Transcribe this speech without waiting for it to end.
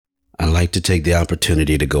like to take the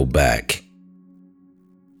opportunity to go back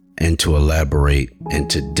and to elaborate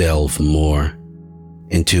and to delve more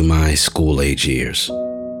into my school-age years.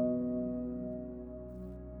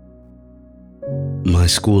 My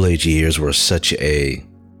school-age years were such a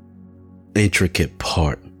intricate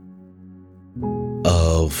part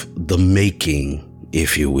of the making,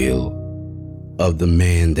 if you will, of the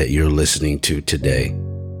man that you're listening to today.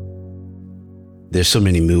 There's so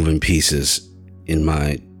many moving pieces in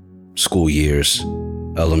my school years: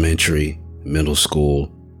 elementary, middle school,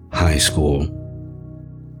 high school,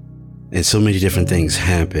 and so many different things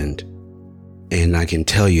happened. And I can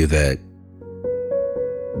tell you that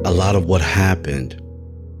a lot of what happened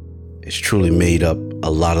is truly made up a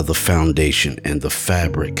lot of the foundation and the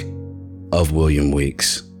fabric of William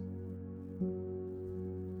Weeks.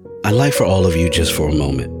 I'd like for all of you, just for a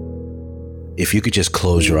moment, if you could just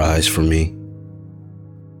close your eyes for me,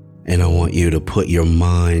 and I want you to put your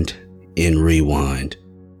mind in rewind.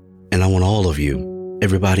 And I want all of you,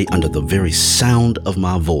 everybody under the very sound of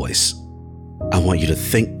my voice, I want you to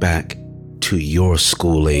think back to your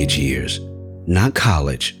school-age years. Not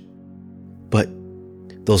college, but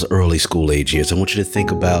those early school-age years. I want you to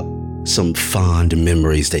think about some fond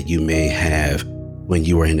memories that you may have when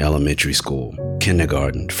you were in elementary school,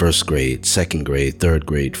 kindergarten, first grade, second grade, third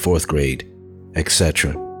grade, fourth grade,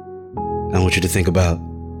 etc. I want you to think about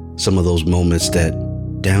some of those moments that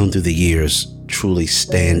down through the years truly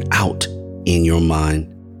stand out in your mind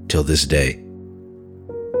till this day.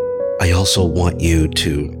 I also want you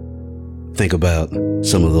to think about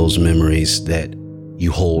some of those memories that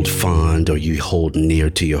you hold fond or you hold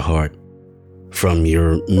near to your heart from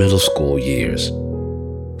your middle school years,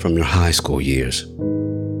 from your high school years.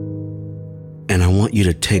 And I want you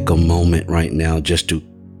to take a moment right now just to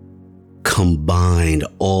combine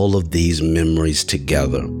all of these memories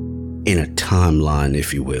together in a timeline,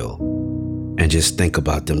 if you will, and just think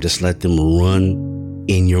about them. Just let them run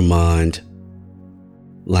in your mind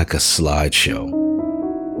like a slideshow.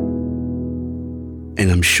 And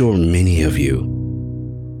I'm sure many of you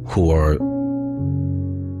who are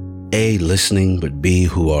A, listening, but B,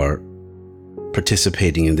 who are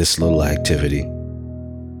participating in this little activity,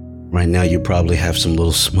 right now you probably have some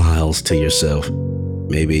little smiles to yourself.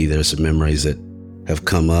 Maybe there's some memories that have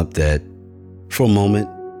come up that for a moment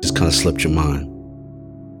just kind of slipped your mind.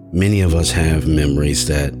 Many of us have memories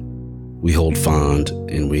that we hold fond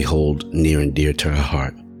and we hold near and dear to our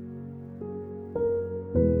heart.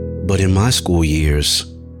 But in my school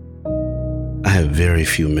years, I have very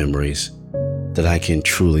few memories that I can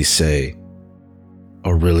truly say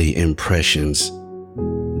are really impressions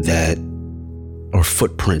that are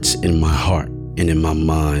footprints in my heart and in my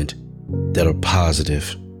mind that are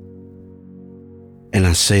positive. And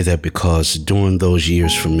I say that because during those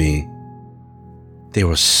years for me, they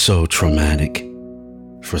were so traumatic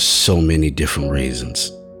for so many different reasons.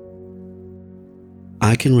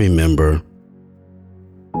 I can remember,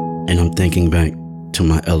 and I'm thinking back to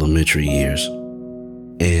my elementary years,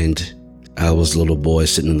 and I was a little boy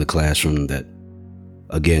sitting in the classroom that,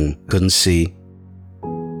 again, couldn't see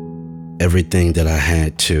everything that I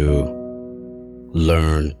had to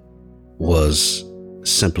learn was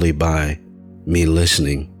simply by me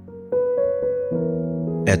listening.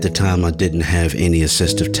 At the time, I didn't have any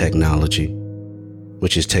assistive technology,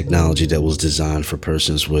 which is technology that was designed for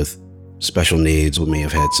persons with special needs who may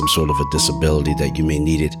have had some sort of a disability that you may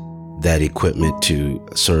needed that equipment to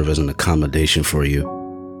serve as an accommodation for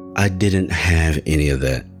you. I didn't have any of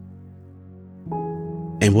that.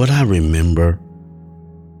 And what I remember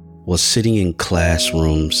was sitting in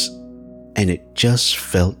classrooms, and it just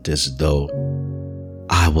felt as though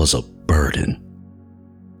I was a burden.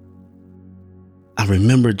 I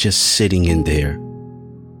remember just sitting in there.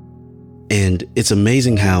 And it's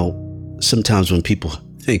amazing how sometimes when people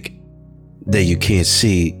think that you can't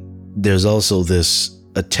see, there's also this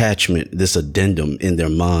attachment, this addendum in their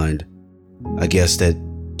mind, I guess, that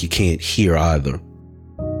you can't hear either.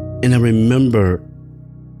 And I remember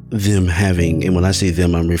them having, and when I say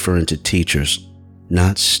them, I'm referring to teachers,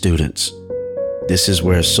 not students. This is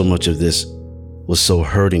where so much of this was so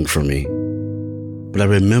hurting for me. But I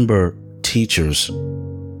remember teachers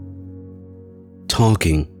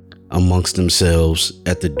talking amongst themselves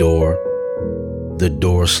at the door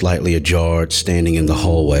slightly ajar, standing in the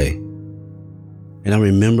hallway. And I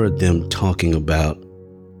remember them talking about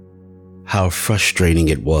how frustrating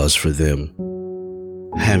it was for them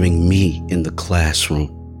having me in the classroom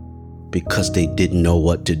because they didn't know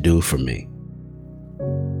what to do for me.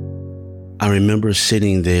 I remember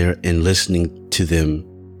sitting there and listening to them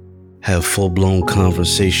have full-blown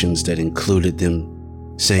conversations that included them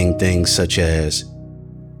saying things such as,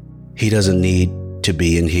 He doesn't need to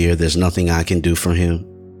be in here. There's nothing I can do for him.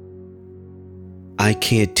 I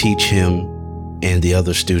can't teach him and the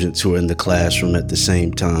other students who are in the classroom at the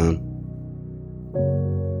same time.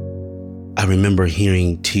 I remember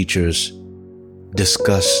hearing teachers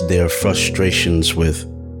discuss their frustrations with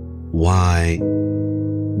why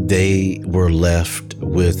they were left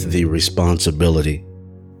with the responsibility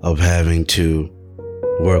of having to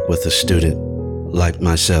work with a student like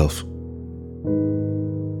myself.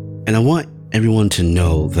 And I want everyone to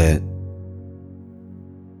know that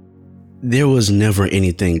there was never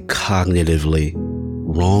anything cognitively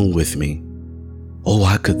wrong with me. Oh,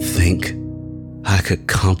 I could think, I could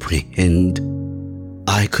comprehend,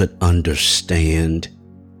 I could understand.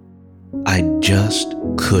 I just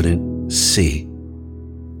couldn't see.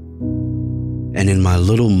 And in my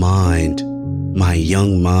little mind, my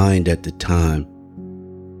young mind at the time,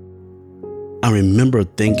 I remember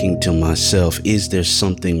thinking to myself, is there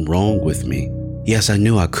something wrong with me? Yes, I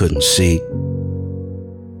knew I couldn't see.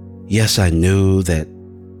 Yes, I knew that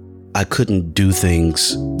I couldn't do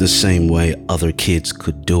things the same way other kids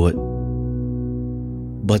could do it.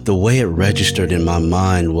 But the way it registered in my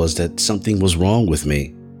mind was that something was wrong with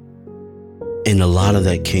me. And a lot of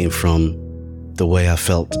that came from the way I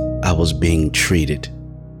felt I was being treated.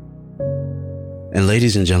 And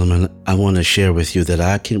ladies and gentlemen, I want to share with you that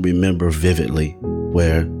I can remember vividly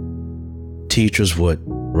where teachers would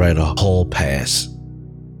write a hall pass.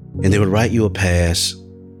 And they would write you a pass,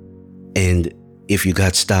 and if you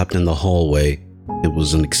got stopped in the hallway, it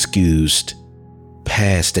was an excused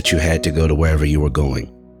pass that you had to go to wherever you were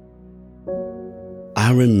going.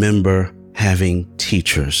 I remember having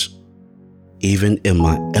teachers, even in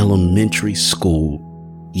my elementary school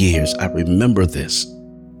years, I remember this.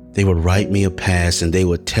 They would write me a pass and they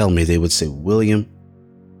would tell me, they would say, William,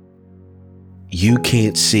 you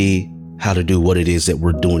can't see how to do what it is that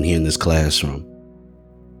we're doing here in this classroom.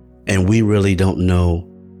 And we really don't know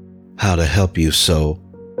how to help you, so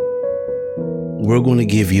we're going to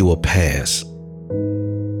give you a pass.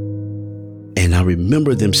 And I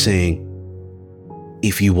remember them saying,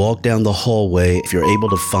 if you walk down the hallway, if you're able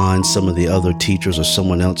to find some of the other teachers or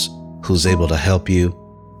someone else who's able to help you,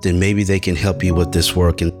 then maybe they can help you with this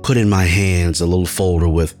work, and put in my hands a little folder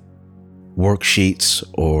with worksheets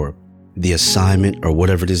or the assignment or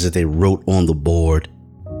whatever it is that they wrote on the board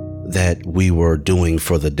that we were doing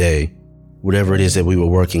for the day. Whatever it is that we were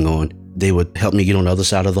working on, they would help me get on the other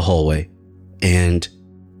side of the hallway, and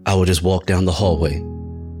I would just walk down the hallway.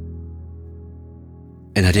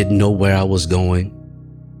 And I didn't know where I was going.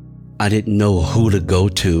 I didn't know who to go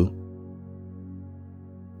to.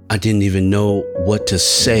 I didn't even know what to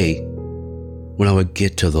say when I would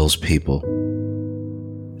get to those people,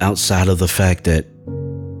 outside of the fact that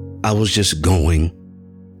I was just going,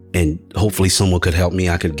 and hopefully someone could help me.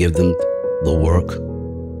 I could give them the work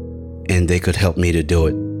and they could help me to do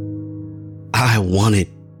it. I wanted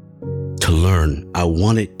to learn. I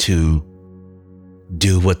wanted to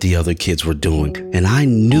do what the other kids were doing, and I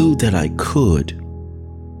knew that I could.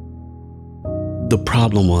 The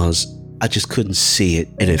problem was I just couldn't see it,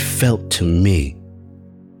 and it felt to me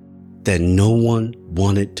that no one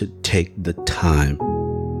wanted to take the time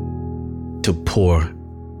to pour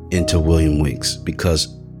into William Weeks, because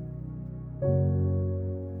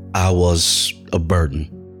I was a burden.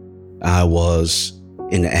 I was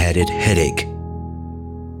an added headache.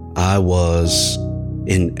 I was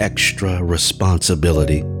an extra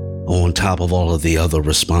responsibility on top of all of the other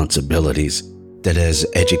responsibilities that as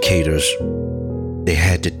educators they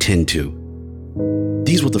had to tend to.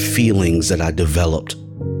 These were the feelings that I developed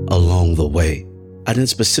along the way. I didn't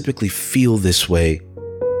specifically feel this way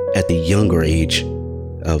at the younger age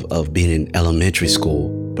of being in elementary school,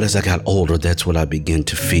 but as I got older, that's what I began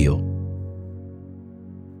to feel.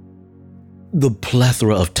 The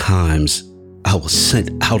plethora of times I was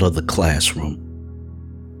sent out of the classroom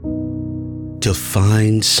to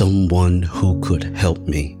find someone who could help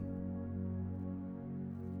me.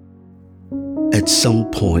 At some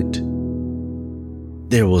point,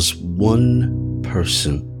 there was one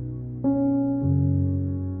person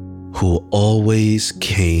who always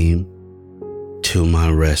came to my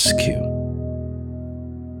rescue,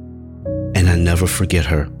 and I never forget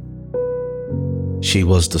her. She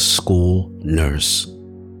was the school nurse.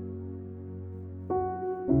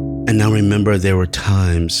 And I remember there were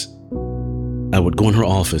times I would go in her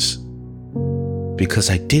office because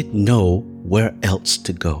I didn't know where else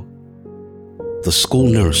to go. The school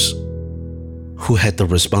nurse who had the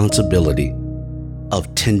responsibility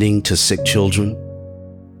of tending to sick children,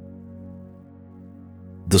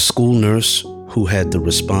 the school nurse who had the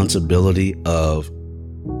responsibility of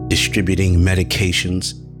distributing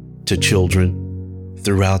medications to children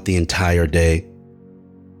throughout the entire day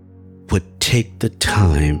would take the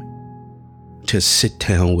time to sit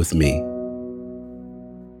down with me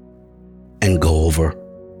and go over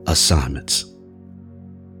assignments.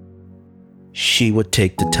 She would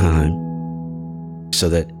take the time so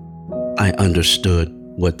that I understood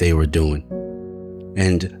what they were doing.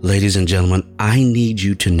 And ladies and gentlemen, I need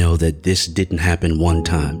you to know that this didn't happen one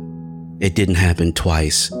time. It didn't happen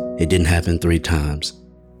twice. It didn't happen 3 times.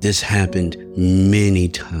 This happened many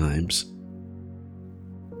times.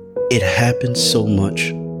 It happened so much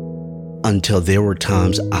until there were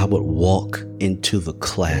times I would walk into the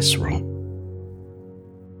classroom.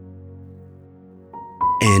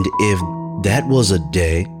 And if that was a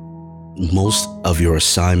day, most of your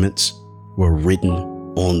assignments were written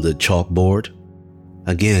on the chalkboard.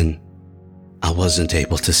 Again, I wasn't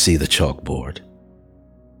able to see the chalkboard.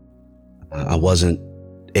 I wasn't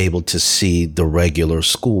able to see the regular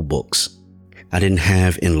school books. I didn't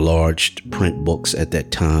have enlarged print books at that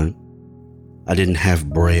time. I didn't have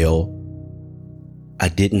Braille. I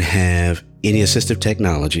didn't have any assistive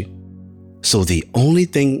technology. So the only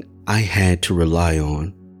thing I had to rely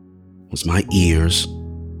on was my ears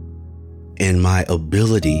and my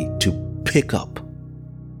ability to pick up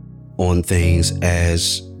on things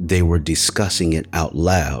as they were discussing it out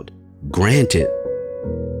loud. Granted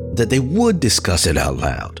that they would discuss it out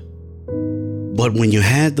loud. But when you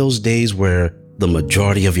had those days where the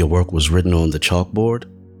majority of your work was written on the chalkboard,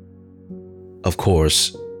 of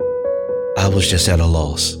course, I was just at a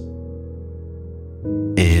loss.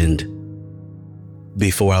 And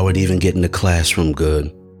before I would even get in the classroom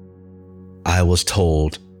good, I was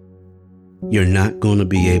told, you're not going to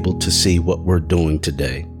be able to see what we're doing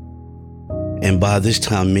today. And by this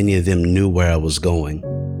time, many of them knew where I was going.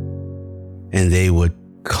 And they would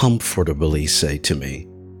comfortably say to me,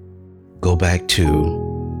 go back to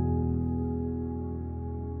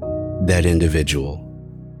that individual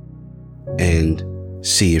and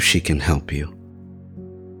see if she can help you.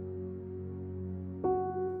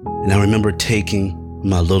 And I remember taking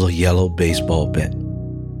my little yellow baseball bat.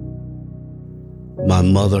 My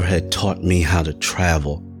mother had taught me how to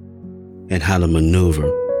travel and how to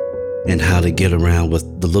maneuver and how to get around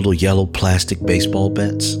with the little yellow plastic baseball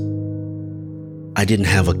bats. I didn't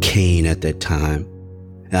have a cane at that time,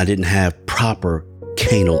 and I didn't have proper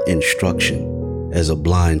canal instruction as a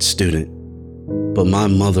blind student. But my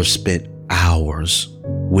mother spent hours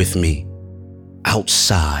with me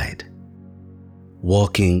outside,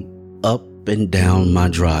 walking up and down my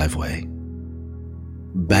driveway,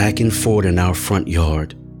 back and forth in our front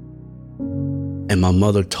yard. And my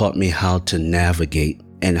mother taught me how to navigate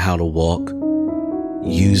and how to walk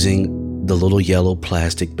using the little yellow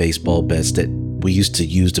plastic baseball bats that we used to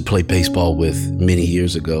use to play baseball with many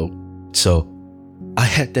years ago. So I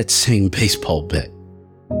had that same baseball bat.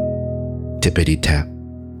 Tippity-tap,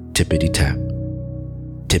 tippity-tap,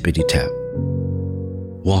 tippity-tap,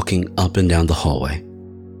 walking up and down the hallway.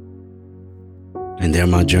 And there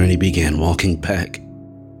my journey began, walking back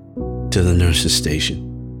to the nurse's station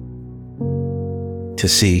to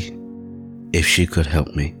see if she could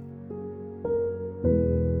help me.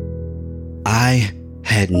 I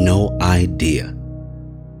had no idea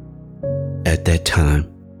at that time.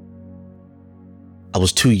 I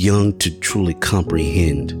was too young to truly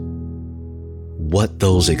comprehend what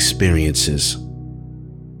those experiences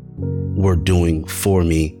were doing for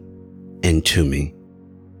me and to me.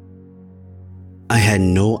 I had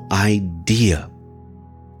no idea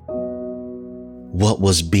what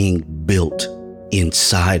was being built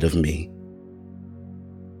inside of me.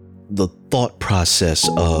 The thought process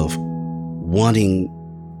of wanting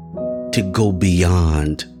to go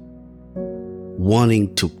beyond,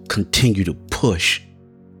 wanting to continue to push,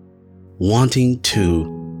 wanting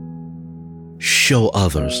to show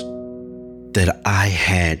others that I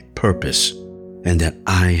had purpose and that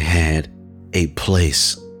I had a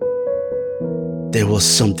place. There was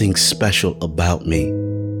something special about me.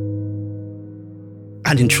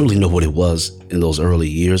 I didn't truly know what it was in those early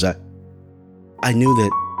years. I knew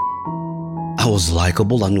that I was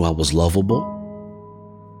likable. I knew I was lovable.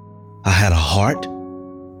 I had a heart.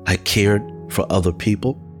 I cared for other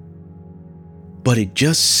people. But it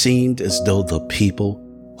just seemed as though the people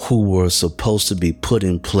who were supposed to be put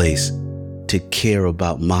in place to care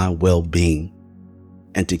about my well-being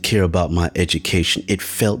and to care about my education, it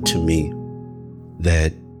felt to me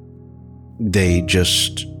that they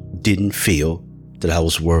just didn't feel that I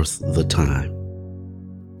was worth the time.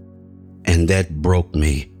 And that broke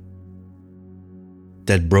me.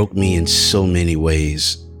 That broke me in so many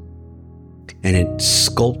ways. And it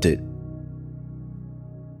sculpted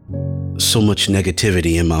so much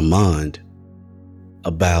negativity in my mind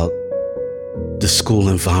about the school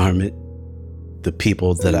environment, the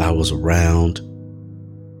people that I was around.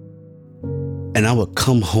 And I would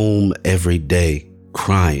come home every day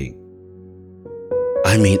crying.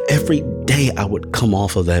 I mean, every day I would come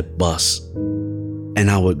off of that bus and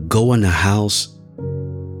I would go in the house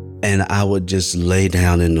and I would just lay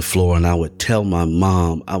down in the floor and I would tell my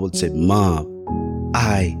mom, I would say, Mom,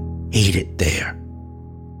 I hate it there.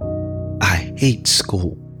 I hate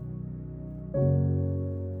school.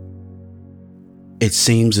 It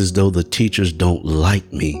seems as though the teachers don't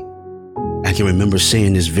like me. I can remember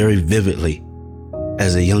saying this very vividly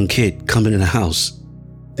as a young kid coming in the house.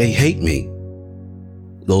 They hate me.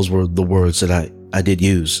 Those were the words that I did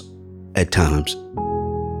use at times.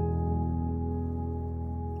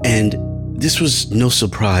 And this was no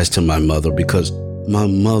surprise to my mother, because my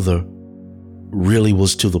mother really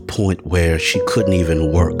was to the point where she couldn't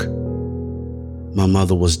even work. My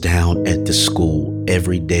mother was down at the school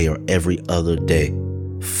every day or every other day,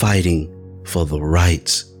 fighting for the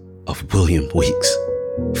rights of William Weeks,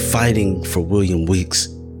 fighting for William Weeks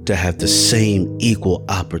to have the same equal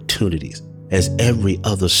opportunities as every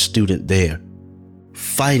other student there,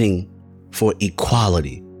 fighting for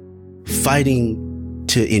equality, fighting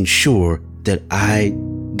to ensure that I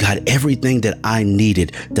got everything that I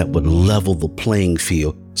needed that would level the playing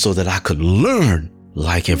field so that I could learn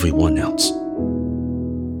like everyone else.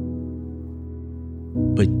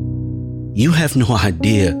 But you have no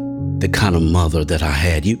idea the kind of mother that I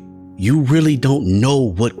had. You really don't know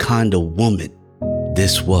what kind of woman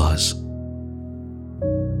this was.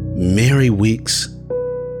 Mary Weeks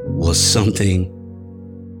was something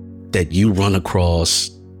that you run across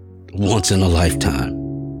once in a lifetime.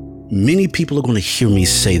 Many people are going to hear me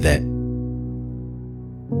say that.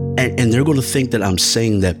 And they're going to think that I'm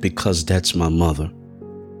saying that because that's my mother.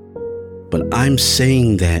 But I'm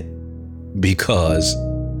saying that because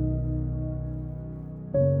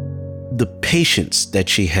the patience that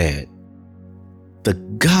she had, the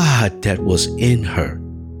God that was in her,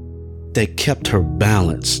 that kept her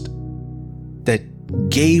balanced, that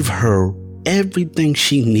gave her everything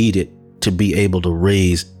she needed to be able to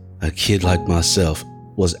raise a kid like myself,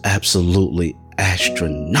 was absolutely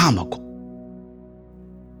astronomical.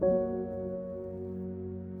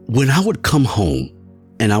 When I would come home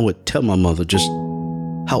and I would tell my mother just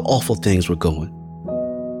how awful things were going,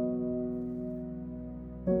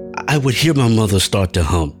 I would hear my mother start to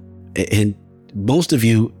hum. And most of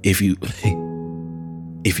you, if you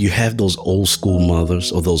have those old school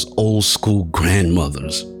mothers or those old school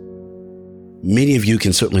grandmothers, many of you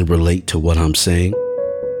can certainly relate to what I'm saying.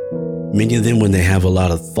 Many of them, when they have a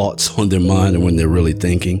lot of thoughts on their mind and when they're really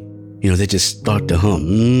thinking, they just start to hum.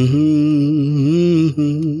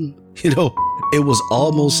 It was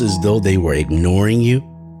almost as though they were ignoring you,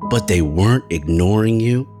 but they weren't ignoring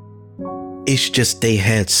you. It's just they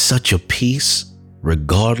had such a peace,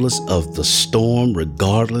 regardless of the storm,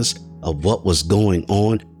 regardless of what was going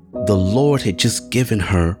on. The Lord had just given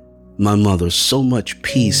her, my mother, so much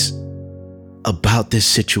peace about this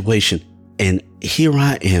situation. And here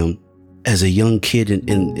I am as a young kid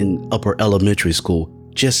in upper elementary school,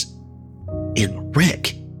 just in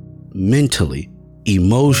wreck, mentally,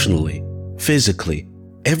 emotionally, physically.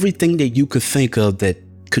 Everything that you could think of that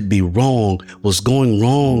could be wrong was going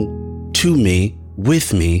wrong to me,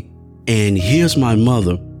 with me. And here's my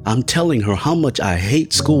mother. I'm telling her how much I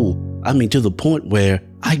hate school. I mean, to the point where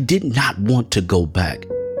I did not want to go back.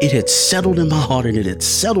 It had settled in my heart and it had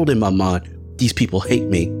settled in my mind. These people hate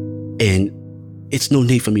me, and it's no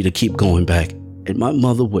need for me to keep going back. And my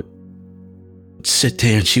mother would sit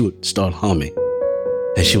there and she would start humming.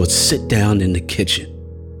 And she would sit down in the kitchen.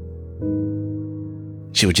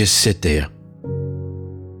 She would just sit there.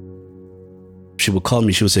 She would call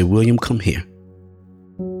me. She would say, William, come here.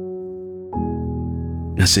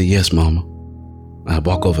 And I said, yes, Mama. I'd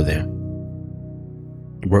walk over there,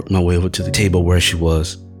 work my way over to the table where she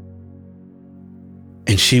was.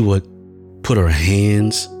 And she would put her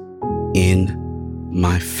hands in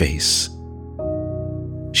my face.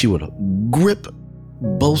 She would grip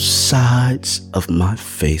both sides of my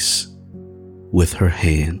face with her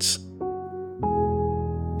hands.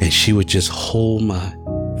 And she would just hold my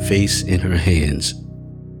face in her hands.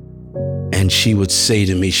 And she would say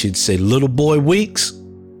to me, she'd say, little boy Weeks,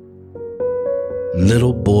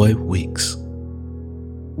 little boy Weeks.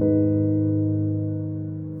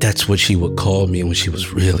 That's what she would call me when she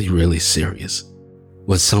was really, really serious.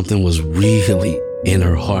 When something was really in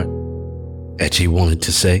her heart that she wanted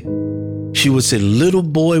to say, she would say, little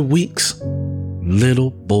boy Weeks, little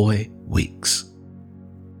boy Weeks.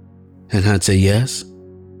 And I'd say, yes,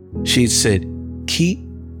 She said, keep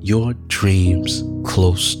your dreams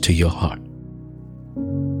close to your heart.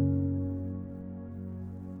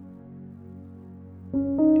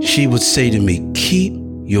 She would say to me, keep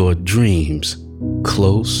your dreams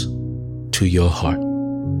close to your heart.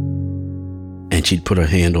 And she'd put her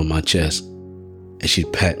hand on my chest and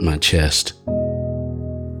she'd pat my chest.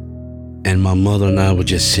 And my mother and I would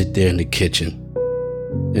just sit there in the kitchen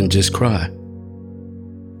and just cry.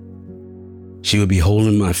 She would be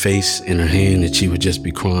holding my face in her hand and she would just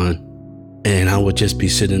be crying. And I would just be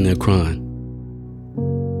sitting there crying.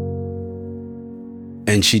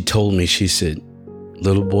 And she told me, she said,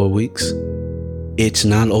 little boy Weeks, it's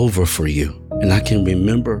not over for you. And I can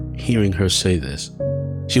remember hearing her say this.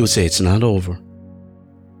 She would say, it's not over.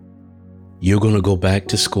 You're going to go back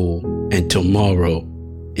to school and tomorrow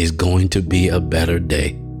is going to be a better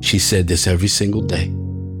day. She said this every single day.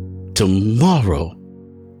 Tomorrow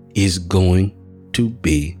is going to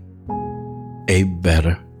be a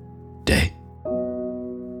better day.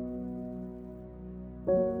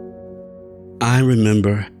 I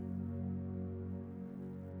remember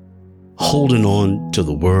holding on to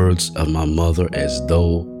the words of my mother as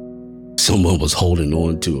though someone was holding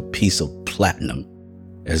on to a piece of platinum,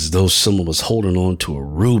 as though someone was holding on to a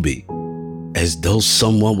ruby, as though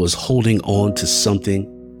someone was holding on to something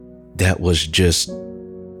that was just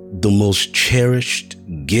the most cherished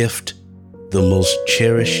gift, the most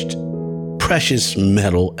cherished, precious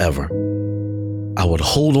metal ever. I would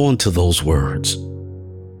hold on to those words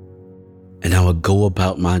and I would go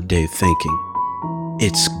about my day thinking,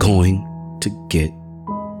 it's going to get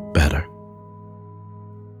better.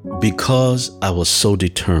 Because I was so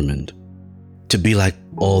determined to be like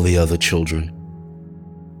all the other children,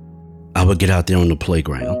 I would get out there on the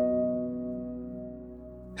playground.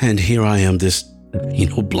 And here I am, this,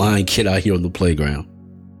 blind kid out here on the playground.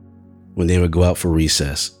 When they would go out for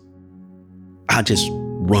recess, I just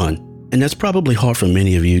run. And that's probably hard for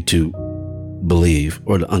many of you to believe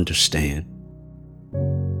or to understand.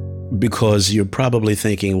 Because you're probably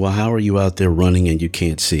thinking, well, how are you out there running and you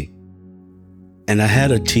can't see? And I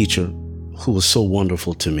had a teacher who was so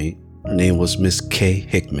wonderful to me. Her name was Miss Kay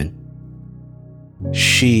Hickman.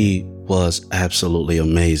 She was absolutely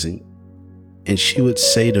amazing. And she would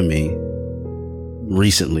say to me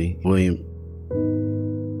recently, William,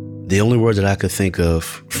 the only word that I could think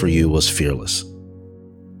of for you was fearless.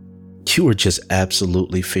 You were just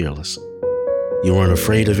absolutely fearless. You weren't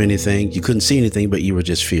afraid of anything. You couldn't see anything, but you were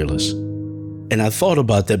just fearless. And I thought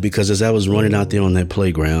about that because as I was running out there on that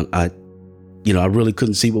playground, I really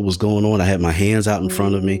couldn't see what was going on. I had my hands out in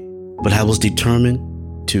front of me, but I was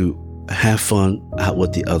determined to have fun out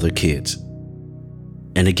with the other kids.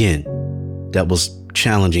 And again, that was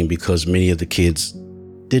challenging because many of the kids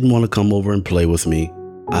didn't want to come over and play with me.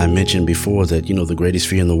 I mentioned before that, the greatest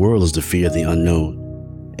fear in the world is the fear of the unknown.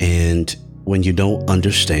 And when you don't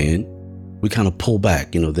understand, we kind of pull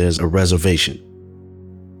back, there's a reservation.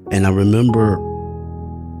 And I remember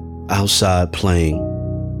outside playing,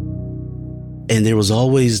 and there was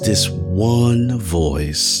always this one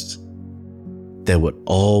voice that would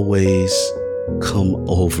always come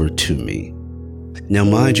over to me. Now,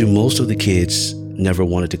 mind you, most of the kids never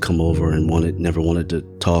wanted to come over and never wanted to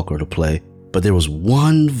talk or to play. But there was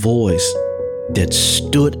one voice that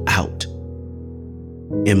stood out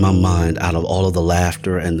in my mind out of all of the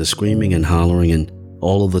laughter and the screaming and hollering and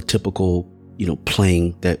all of the typical,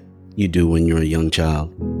 playing that you do when you're a young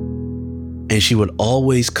child. And she would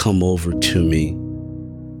always come over to me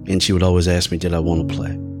and she would always ask me, did I want to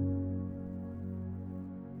play?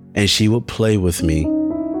 And she would play with me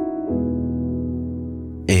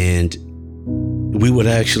and we would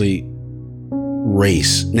actually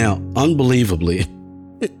race. Now, unbelievably,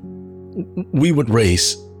 we would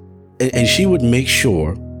race and she would make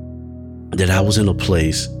sure that I was in a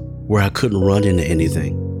place where I couldn't run into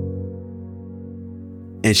anything.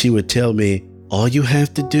 And she would tell me, all you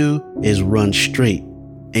have to do is run straight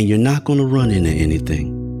and you're not going to run into anything.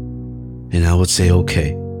 And I would say,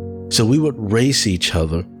 okay. So we would race each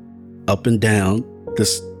other up and down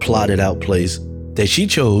this plotted out place that she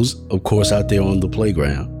chose, of course, out there on the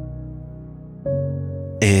playground.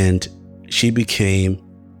 And she became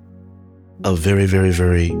a very, very,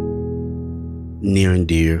 very near and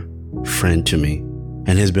dear friend to me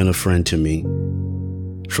and has been a friend to me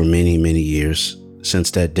for many, many years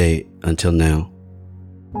since that day until now.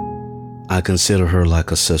 I consider her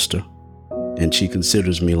like a sister and she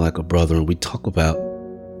considers me like a brother. And we talk about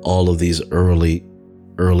all of these early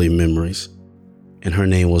memories. And her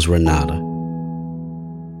name was Renata.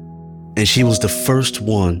 And she was the first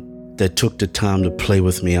one that took the time to play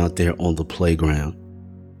with me out there on the playground.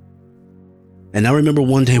 And I remember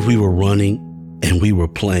one day we were running and we were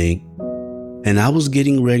playing, and I was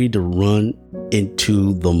getting ready to run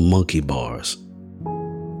into the monkey bars.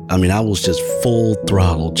 I mean, I was just full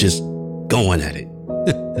throttle, just going at it.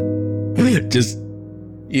 Just,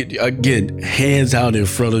 again, hands out in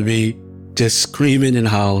front of me, just screaming and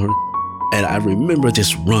hollering. And I remember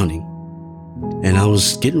just running. And I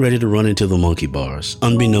was getting ready to run into the monkey bars,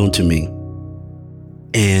 unbeknown to me.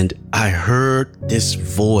 And I heard this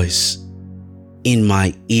voice in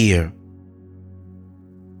my ear.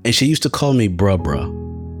 And she used to call me bruh.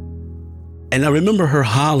 And I remember her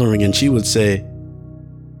hollering, and she would say,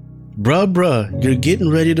 bruh, you're getting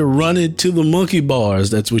ready to run into the monkey bars.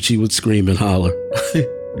 That's what she would scream and holler.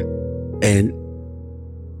 And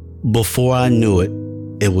before I knew it,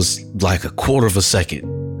 it was like a quarter of a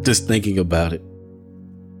second, just thinking about it.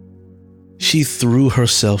 She threw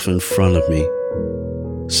herself in front of me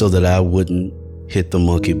so that I wouldn't hit the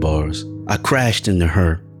monkey bars. I crashed into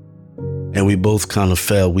her, and we both kind of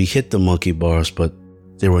fell. We hit the monkey bars, but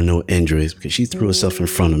there were no injuries because she threw herself in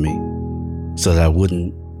front of me so that I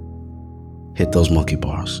wouldn't hit those monkey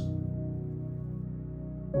bars.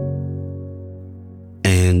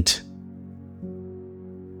 And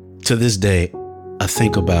to this day, I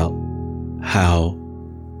think about how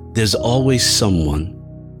there's always someone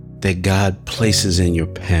that God places in your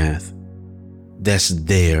path that's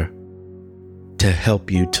there to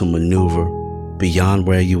help you to maneuver beyond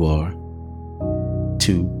where you are,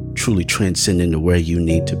 to truly transcend into where you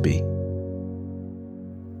need to be.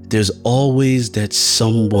 There's always that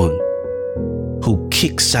someone who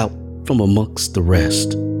kicks out from amongst the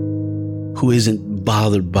rest, who isn't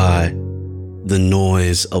bothered by the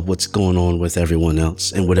noise of what's going on with everyone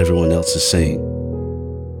else and what everyone else is saying.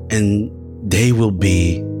 And they will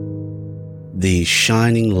be the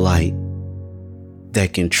shining light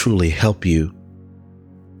that can truly help you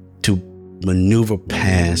to maneuver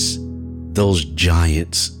past those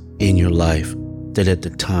giants in your life that at the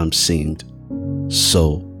time seemed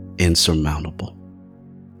so insurmountable.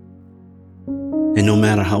 And no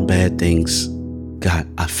matter how bad things got,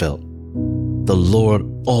 I felt, the Lord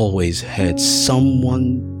always had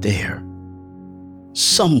someone there,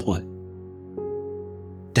 someone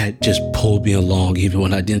that just pulled me along even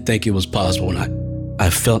when I didn't think it was possible. When I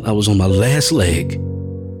felt I was on my last leg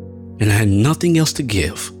and I had nothing else to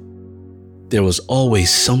give, there was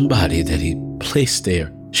always somebody that He placed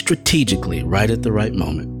there strategically right at the right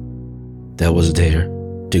moment that was there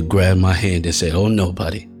to grab my hand and say, oh,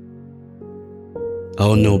 nobody.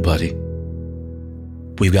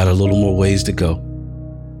 We've got a little more ways to go.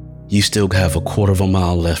 You still have a quarter of a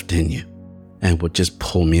mile left in you, and would just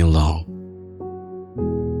pull me along.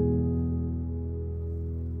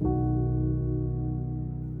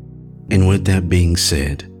 And with that being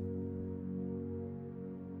said,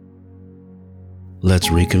 let's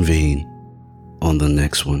reconvene on the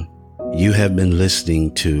next one. You have been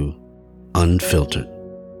listening to Unfiltered,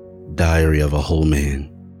 Diary of a Whole Man,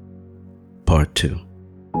 Part 2.